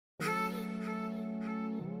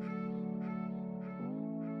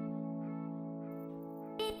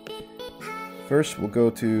First, we'll go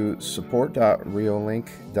to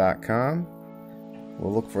support.reolink.com.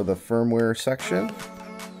 We'll look for the firmware section.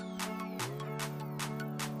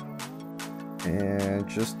 And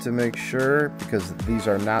just to make sure, because these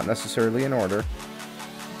are not necessarily in order,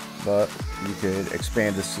 but you could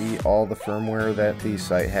expand to see all the firmware that the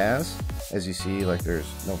site has. As you see, like there's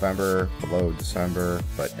November, below December,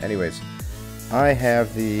 but anyways, I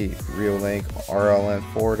have the Reolink RLN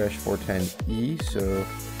 4-410E, so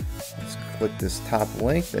let's click this top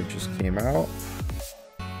link that just came out.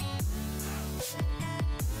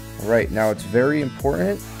 Right, now it's very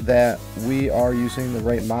important that we are using the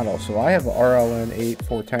right model. So I have the RLN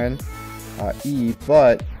 410E,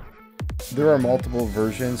 but there are multiple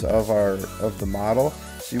versions of the model.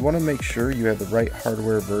 So you want to make sure you have the right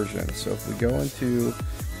hardware version. So if we go into,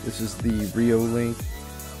 this is the Reolink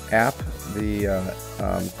app, the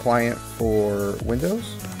client for Windows.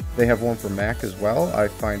 They have one for Mac as well. I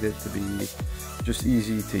find it to be just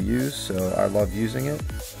easy to use, so I love using it.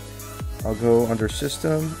 I'll go under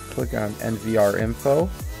System, click on NVR Info,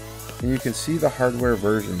 and you can see the hardware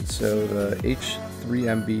version. So the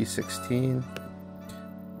H3MB16,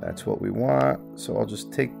 that's what we want. So I'll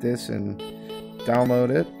just take this and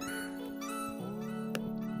download it.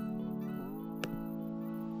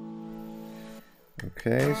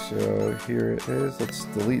 Okay, so here it is. Let's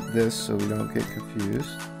delete this so we don't get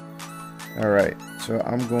confused. Alright, so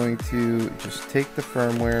I'm going to just take the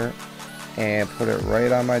firmware and put it right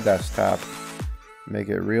on my desktop. Make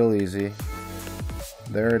it real easy.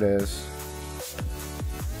 There it is.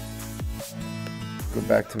 Go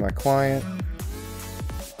back to my client.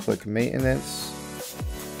 Click maintenance.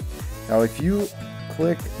 Now if you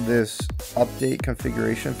click this update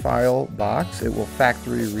configuration file box, it will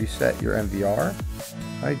factory reset your NVR.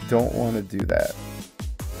 I don't want to do that.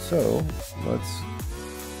 So let's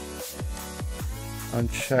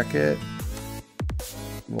uncheck it.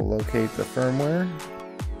 We'll locate the firmware.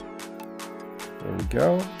 There we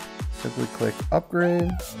go. Simply click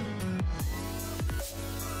upgrade.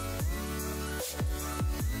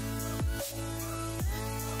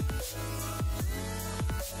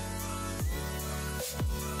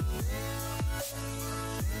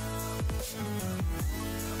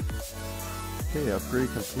 Okay,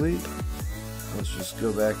 upgrade complete. Let's just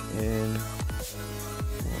go back in.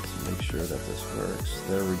 Let's make sure that this works.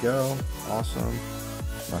 There we go. Awesome.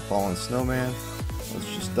 My fallen snowman. Let's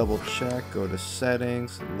just double check, go to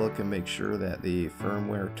settings, look and make sure that the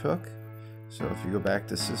firmware took. So if you go back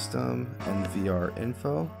to System, NVR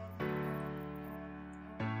Info.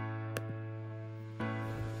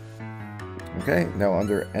 Okay, now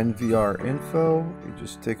under NVR Info, you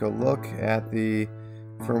just take a look at the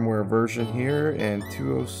firmware version here and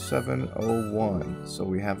 20701. So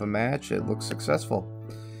we have a match, it looks successful.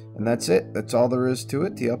 And that's it, that's all there is to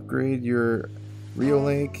it to upgrade your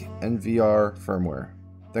Reolink NVR firmware.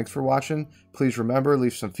 Thanks for watching. Please remember,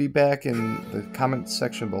 leave some feedback in the comment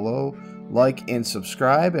section below, like and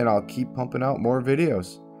subscribe, and I'll keep pumping out more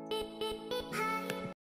videos.